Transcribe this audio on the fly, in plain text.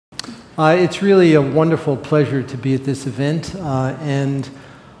It's really a wonderful pleasure to be at this event, and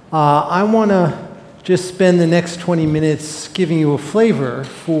I want to just spend the next 20 minutes giving you a flavor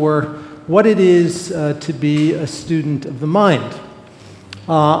for what it is to be a student of the mind.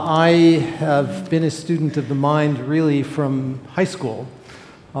 I have been a student of the mind really from high school.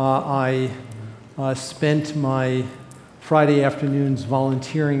 I spent my Friday afternoons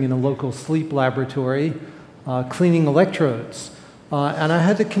volunteering in a local sleep laboratory, cleaning electrodes. And I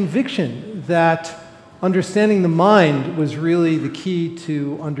had the conviction that understanding the mind was really the key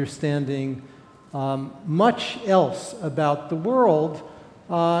to understanding much else about the world,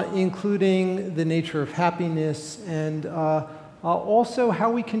 including the nature of happiness and also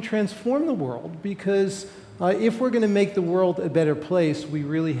how we can transform the world. Because if we're going to make the world a better place, we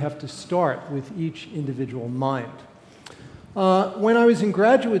really have to start with each individual mind. When I was in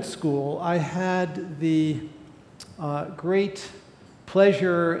graduate school, I had the great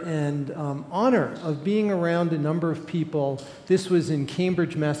pleasure and honor of being around a number of people. This was in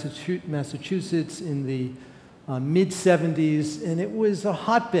Cambridge, Massachusetts in the mid-70s, and it was a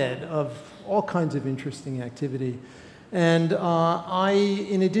hotbed of all kinds of interesting activity. And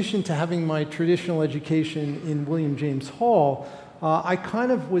in addition to having my traditional education in William James Hall, I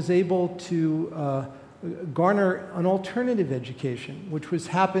kind of was able to garner an alternative education, which was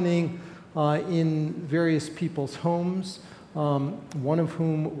happening in various people's homes. One of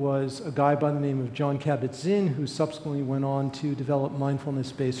whom was a guy by the name of Jon Kabat-Zinn, who subsequently went on to develop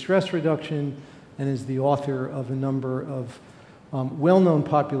mindfulness-based stress reduction and is the author of a number of well-known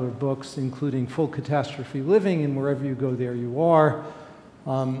popular books, including Full Catastrophe Living and Wherever You Go, There You Are.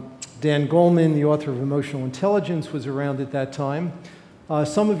 Dan Goleman, the author of Emotional Intelligence, was around at that time.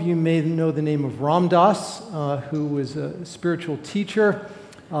 Some of you may know the name of Ram Dass, who was a spiritual teacher.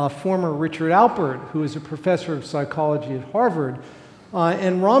 Former Richard Alpert, who is a professor of psychology at Harvard.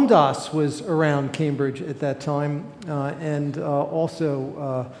 And Ram Dass was around Cambridge at that time and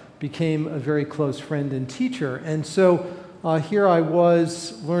also became a very close friend and teacher. And so here I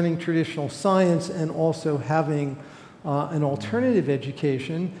was learning traditional science and also having an alternative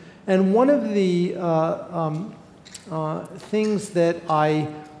education. And one of the things that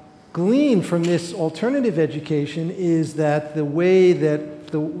I gleaned from this alternative education is that the way that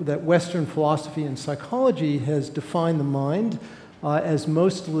Western philosophy and psychology has defined the mind as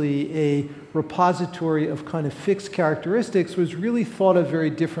mostly a repository of kind of fixed characteristics was really thought of very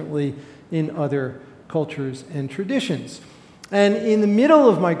differently in other cultures and traditions. And in the middle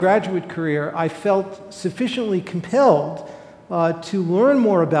of my graduate career, I felt sufficiently compelled to learn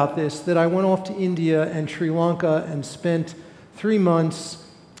more about this that I went off to India and Sri Lanka and spent 3 months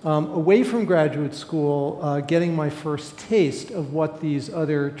away from graduate school, getting my first taste of what these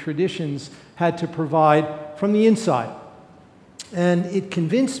other traditions had to provide from the inside. And it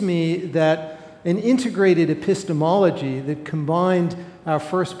convinced me that an integrated epistemology that combined our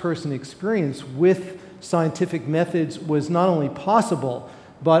first-person experience with scientific methods was not only possible,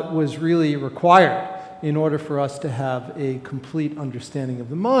 but was really required in order for us to have a complete understanding of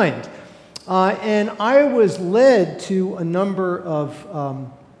the mind. And I was led to a number of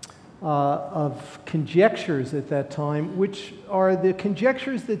conjectures at that time, which are the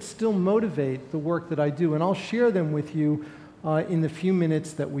conjectures that still motivate the work that I do, and I'll share them with you in the few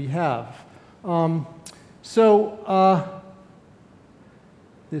minutes that we have.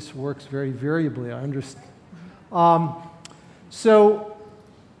 This works very variably, I understand. So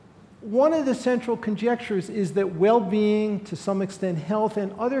one of the central conjectures is that well-being, to some extent health,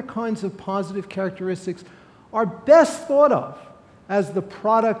 and other kinds of positive characteristics are best thought of as the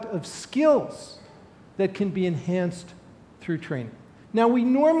product of skills that can be enhanced through training. Now, we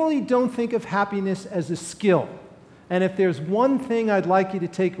normally don't think of happiness as a skill. And if there's one thing I'd like you to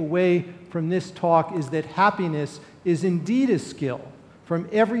take away from this talk is that happiness is indeed a skill from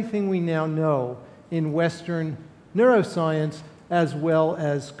everything we now know in Western neuroscience as well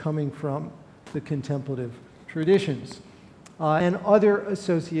as coming from the contemplative traditions and other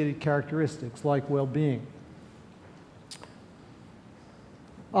associated characteristics like well-being.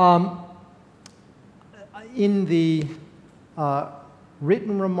 In the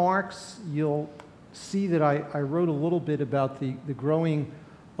written remarks, you'll see that I wrote a little bit about the growing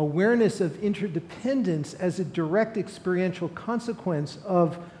awareness of interdependence as a direct experiential consequence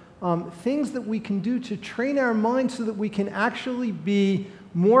of things that we can do to train our minds so that we can actually be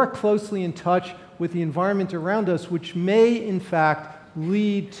more closely in touch with the environment around us, which may, in fact,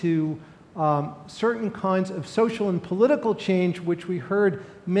 lead to certain kinds of social and political change, which we heard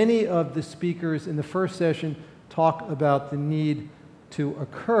many of the speakers in the first session talk about the need to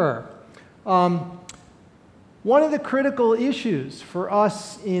occur. One of the critical issues for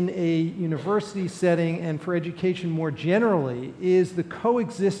us in a university setting and for education more generally is the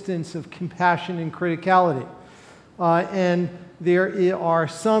coexistence of compassion and criticality. And there are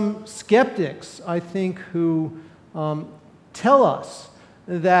some skeptics, I think, who tell us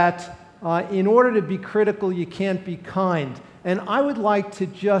that in order to be critical, you can't be kind. And I would like to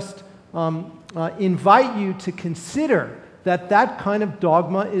just invite you to consider that that kind of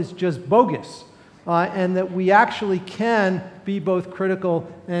dogma is just bogus. And that we actually can be both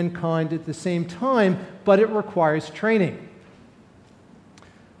critical and kind at the same time, but it requires training.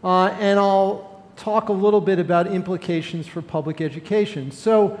 And I'll talk a little bit about implications for public education.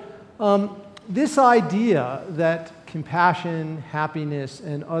 So this idea that compassion, happiness,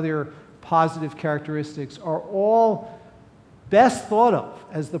 and other positive characteristics are all best thought of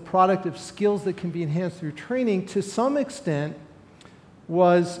as the product of skills that can be enhanced through training, to some extent,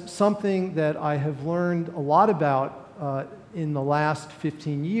 was something that I have learned a lot about in the last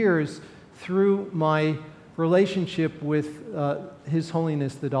 15 years through my relationship with His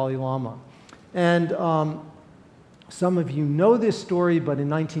Holiness the Dalai Lama. And some of you know this story, but in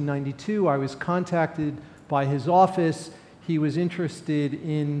 1992 I was contacted by his office. He was interested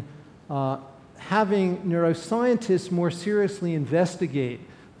in having neuroscientists more seriously investigate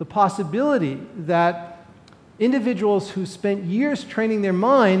the possibility that individuals who spent years training their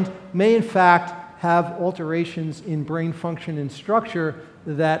mind may in fact have alterations in brain function and structure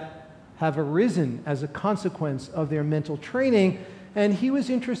that have arisen as a consequence of their mental training. And he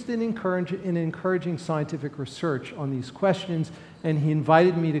was interested in encouraging scientific research on these questions, and he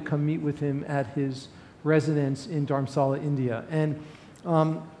invited me to come meet with him at his residence in Dharamsala, India. And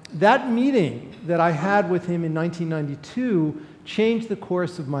that meeting that I had with him in 1992 changed the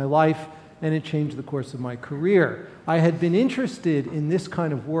course of my life, and it changed the course of my career. I had been interested in this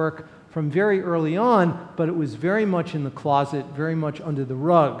kind of work from very early on, but it was very much in the closet, very much under the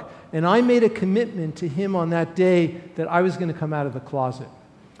rug. And I made a commitment to him on that day that I was going to come out of the closet.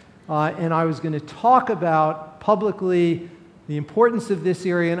 And I was going to talk about publicly the importance of this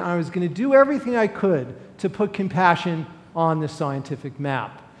area, and I was going to do everything I could to put compassion on the scientific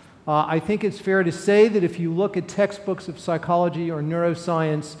map. I think it's fair to say that if you look at textbooks of psychology or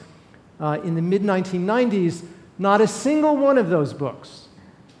neuroscience, in the mid-1990s, not a single one of those books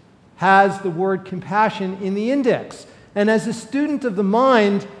has the word compassion in the index. And as a student of the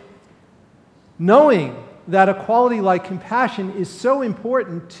mind, knowing that a quality like compassion is so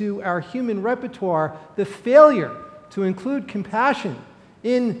important to our human repertoire, the failure to include compassion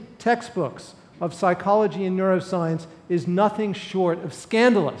in textbooks of psychology and neuroscience is nothing short of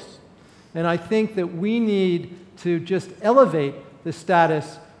scandalous. And I think that we need to just elevate the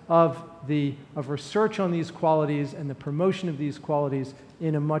status of research on these qualities and the promotion of these qualities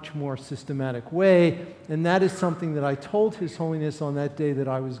in a much more systematic way. And that is something that I told His Holiness on that day that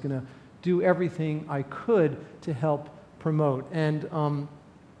I was going to do everything I could to help promote. And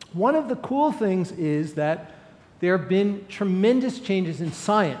one of the cool things is that there have been tremendous changes in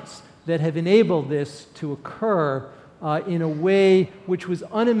science that have enabled this to occur in a way which was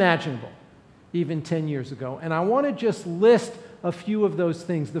unimaginable even 10 years ago. And I want to just list a few of those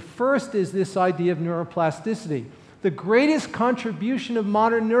things. The first is this idea of neuroplasticity. The greatest contribution of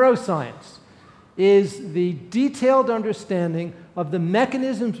modern neuroscience is the detailed understanding of the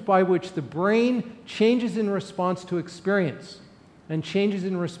mechanisms by which the brain changes in response to experience and changes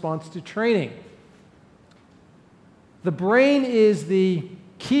in response to training. The brain is the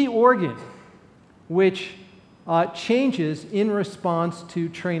key organ which changes in response to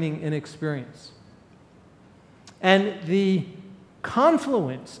training and experience. And the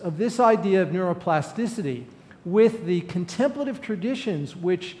confluence of this idea of neuroplasticity with the contemplative traditions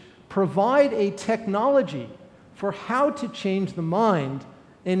which provide a technology for how to change the mind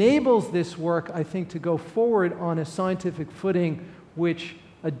enables this work, I think, to go forward on a scientific footing which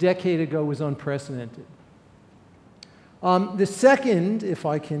a decade ago was unprecedented. The second, if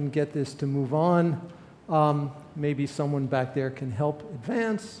I can get this to move on, maybe someone back there can help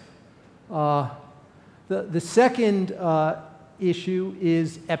advance. The second issue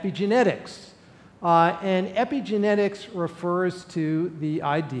is epigenetics. And epigenetics refers to the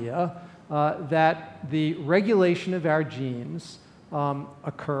idea that the regulation of our genes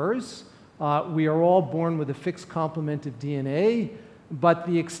occurs. We are all born with a fixed complement of DNA, but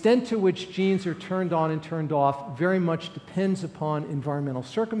the extent to which genes are turned on and turned off very much depends upon environmental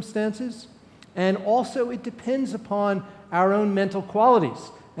circumstances, and also it depends upon our own mental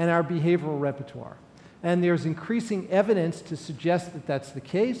qualities and our behavioral repertoire. And there's increasing evidence to suggest that that's the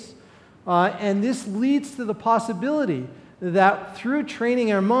case. And this leads to the possibility that through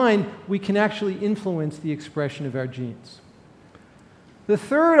training our mind, we can actually influence the expression of our genes. The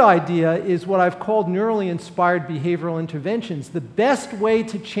third idea is what I've called neurally inspired behavioral interventions. The best way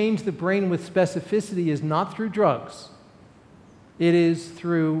to change the brain with specificity is not through drugs. It is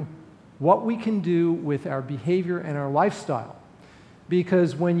through what we can do with our behavior and our lifestyle.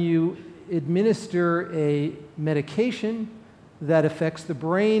 Because when you administer a medication that affects the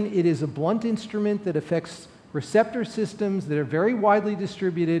brain, it is a blunt instrument that affects receptor systems that are very widely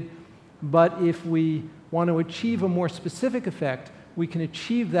distributed, but if we want to achieve a more specific effect, we can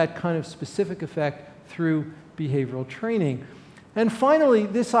achieve that kind of specific effect through behavioral training. And finally,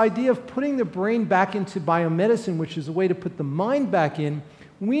 this idea of putting the brain back into biomedicine, which is a way to put the mind back in,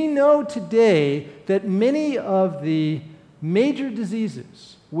 we know today that many of the major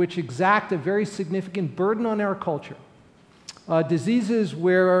diseases which exact a very significant burden on our culture, diseases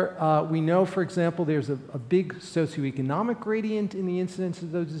where we know, for example, there's a big socioeconomic gradient in the incidence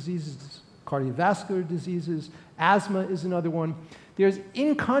of those diseases, cardiovascular diseases, asthma is another one. There's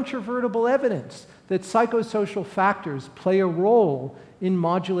incontrovertible evidence that psychosocial factors play a role in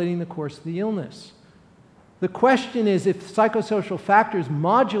modulating the course of the illness. The question is, if psychosocial factors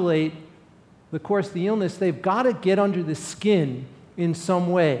modulate the course of the illness, they've got to get under the skin in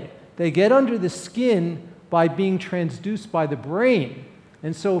some way. They get under the skin by being transduced by the brain.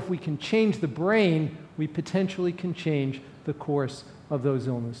 And so if we can change the brain, we potentially can change the course of those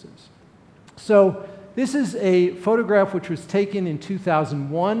illnesses. So this is a photograph which was taken in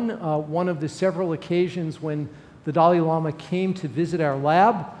 2001, one of the several occasions when the Dalai Lama came to visit our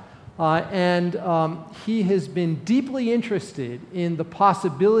lab. He has been deeply interested in the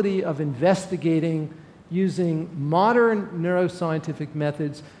possibility of investigating, using modern neuroscientific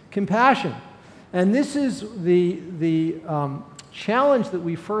methods, compassion. And this is the challenge that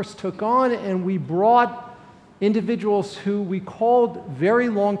we first took on, and we brought individuals who we called very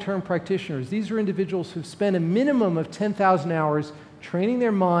long-term practitioners. These are individuals who've spent a minimum of 10,000 hours training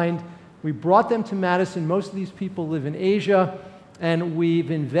their mind. We brought them to Madison. Most of these people live in Asia, and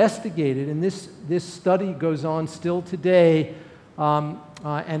we've investigated, and this study goes on still today.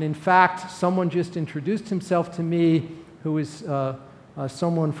 And in fact, someone just introduced himself to me, who is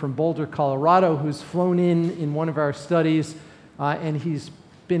someone from Boulder, Colorado, who's flown in one of our studies, and he's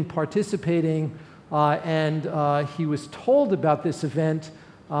been participating, and he was told about this event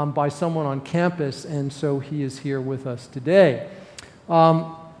by someone on campus, and so he is here with us today.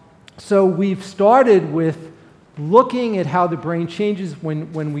 So we've started with looking at how the brain changes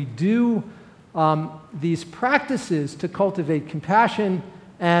when we do these practices to cultivate compassion.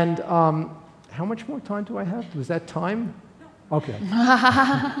 And how much more time do I have? Was that time? Okay.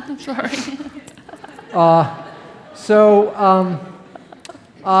 Sorry.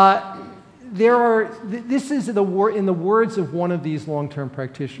 This is in the words of one of these long-term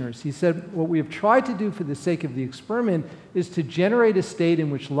practitioners. He said, what we have tried to do for the sake of the experiment is to generate a state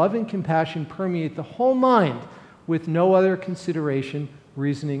in which love and compassion permeate the whole mind with no other consideration,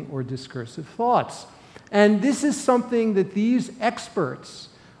 reasoning, or discursive thoughts. And this is something that these experts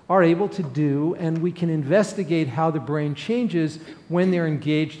are able to do, and we can investigate how the brain changes when they're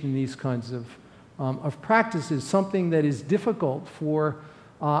engaged in these kinds of practices, something that is difficult for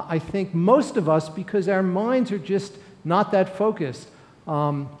I think most of us, because our minds are just not that focused.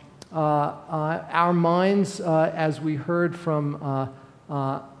 Our minds, as we heard from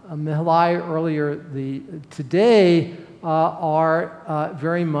Mihalai earlier today, are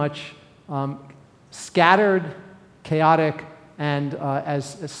very much scattered, chaotic, and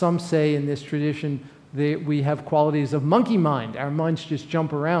as some say in this tradition, we have qualities of monkey mind. Our minds just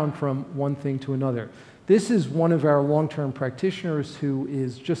jump around from one thing to another. This is one of our long-term practitioners who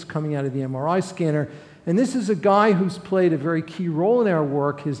is just coming out of the MRI scanner. And this is a guy who's played a very key role in our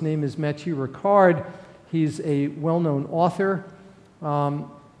work. His name is Mathieu Ricard. He's a well-known author.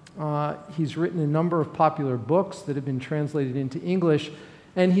 He's written a number of popular books that have been translated into English.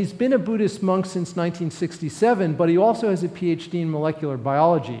 And he's been a Buddhist monk since 1967, but he also has a PhD in molecular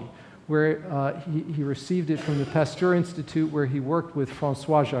biology, where he received it from the Pasteur Institute, where he worked with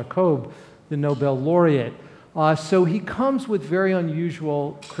François Jacob, the Nobel laureate. So he comes with very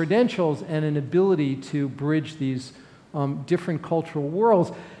unusual credentials and an ability to bridge these different cultural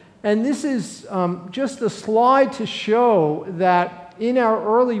worlds. And this is just a slide to show that in our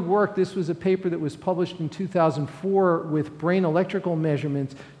early work, this was a paper that was published in 2004 with brain electrical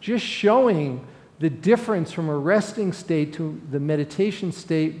measurements, just showing the difference from a resting state to the meditation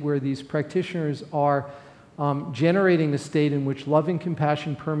state, where these practitioners are generating a state in which love and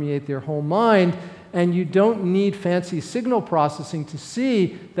compassion permeate their whole mind, and you don't need fancy signal processing to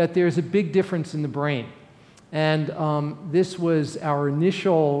see that there's a big difference in the brain. And this was our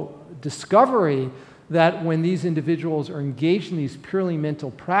initial discovery that when these individuals are engaged in these purely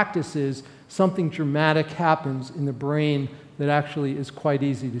mental practices, something dramatic happens in the brain that actually is quite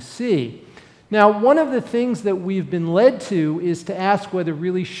easy to see. Now, one of the things that we've been led to is to ask whether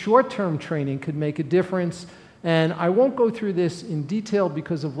really short-term training could make a difference. And I won't go through this in detail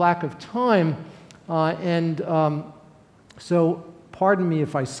because of lack of time. So pardon me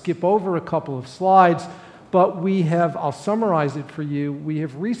if I skip over a couple of slides, but I'll summarize it for you. We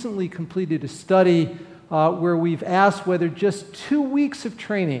have recently completed a study where we've asked whether just 2 weeks of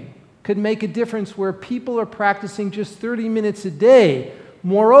training could make a difference where people are practicing just 30 minutes a day.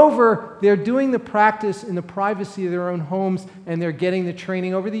 Moreover, they're doing the practice in the privacy of their own homes, and they're getting the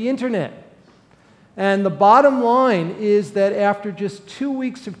training over the internet. And the bottom line is that after just 2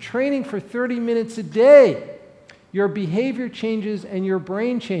 weeks of training for 30 minutes a day, your behavior changes and your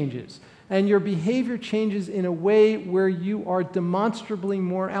brain changes. And your behavior changes in a way where you are demonstrably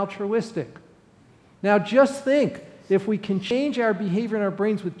more altruistic. Now just think, if we can change our behavior in our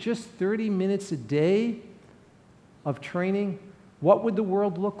brains with just 30 minutes a day of training, what would the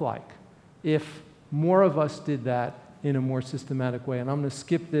world look like if more of us did that in a more systematic way? And I'm going to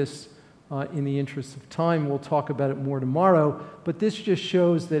skip this in the interest of time. We'll talk about it more tomorrow. But this just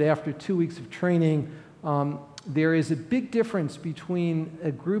shows that after 2 weeks of training, there is a big difference between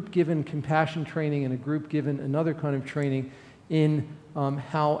a group given compassion training and a group given another kind of training in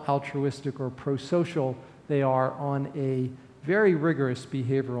how altruistic or pro-social they are on a very rigorous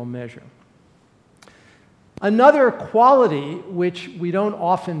behavioral measure. Another quality which we don't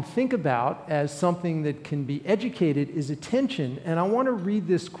often think about as something that can be educated is attention. And I want to read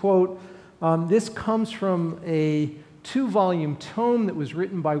this quote. This comes from a 2-volume tome that was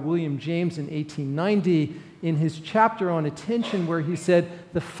written by William James in 1890 in his chapter on attention, where he said,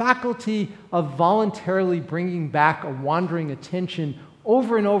 "The faculty of voluntarily bringing back a wandering attention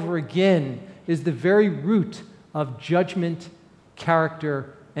over and over again is the very root of judgment,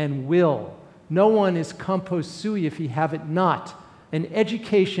 character, and will. No one is compos sui if he have it not. An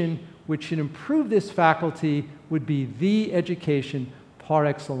education which should improve this faculty would be the education par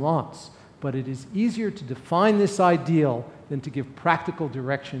excellence. But it is easier to define this ideal than to give practical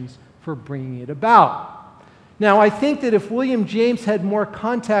directions for bringing it about." Now, I think that if William James had more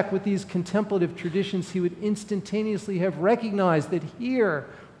contact with these contemplative traditions, he would instantaneously have recognized that here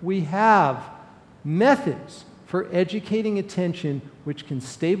we have methods for educating attention which can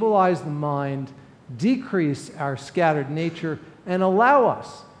stabilize the mind, decrease our scattered nature, and allow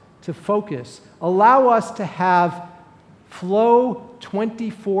us to focus, allow us to have flow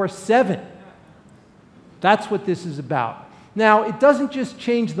 24/7. That's what this is about. Now, it doesn't just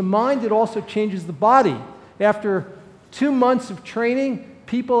change the mind, it also changes the body. After 2 months of training,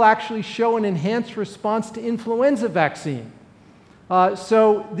 people actually show an enhanced response to influenza vaccine.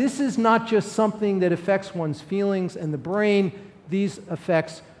 So this is not just something that affects one's feelings and the brain. These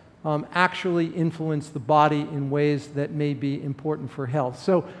effects actually influence the body in ways that may be important for health.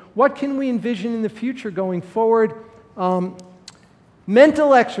 So what can we envision in the future going forward?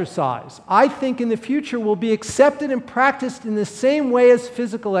 Mental exercise, I think in the future will be accepted and practiced in the same way as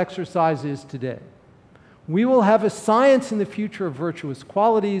physical exercise is today. We will have a science in the future of virtuous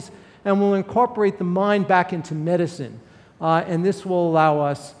qualities, and we'll incorporate the mind back into medicine. And this will allow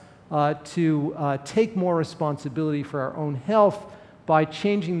us to take more responsibility for our own health by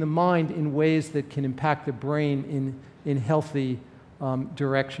changing the mind in ways that can impact the brain in healthy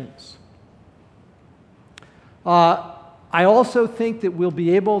directions. I also think that we'll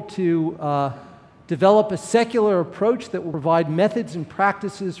be able to develop a secular approach that will provide methods and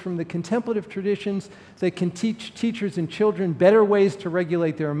practices from the contemplative traditions that can teach teachers and children better ways to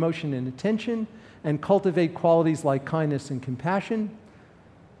regulate their emotion and attention and cultivate qualities like kindness and compassion.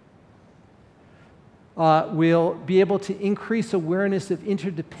 We'll be able to increase awareness of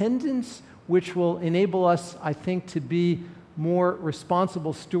interdependence, which will enable us, I think, to be more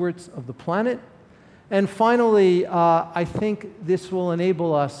responsible stewards of the planet. And finally, I think this will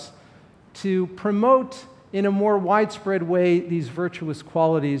enable us to promote in a more widespread way these virtuous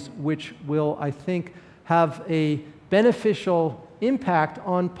qualities, which will, I think, have a beneficial impact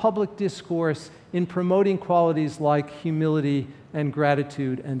on public discourse in promoting qualities like humility and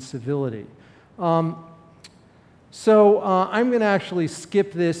gratitude and civility. I'm going to actually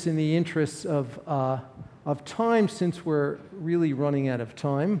skip this in the interests of time, since we're really running out of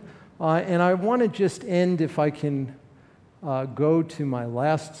time. And I want to just end, if I can go to my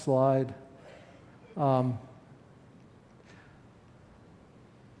last slide.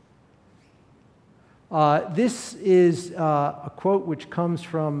 This is a quote which comes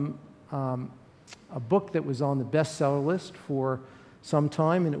from a book that was on the bestseller list for some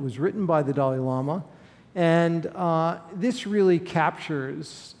time, and it was written by the Dalai Lama. And this really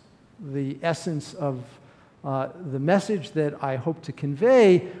captures the essence of the message that I hope to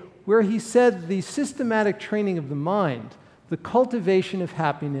convey, where he said the systematic training of the mind, the cultivation of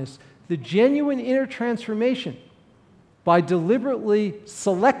happiness, the genuine inner transformation by deliberately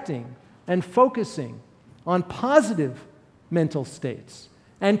selecting and focusing on positive mental states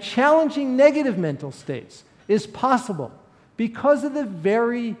and challenging negative mental states is possible because of the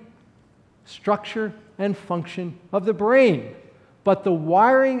very structure and function of the brain. But the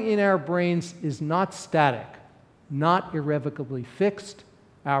wiring in our brains is not static, not irrevocably fixed.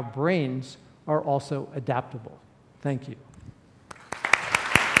 Our brains are also adaptable. Thank you.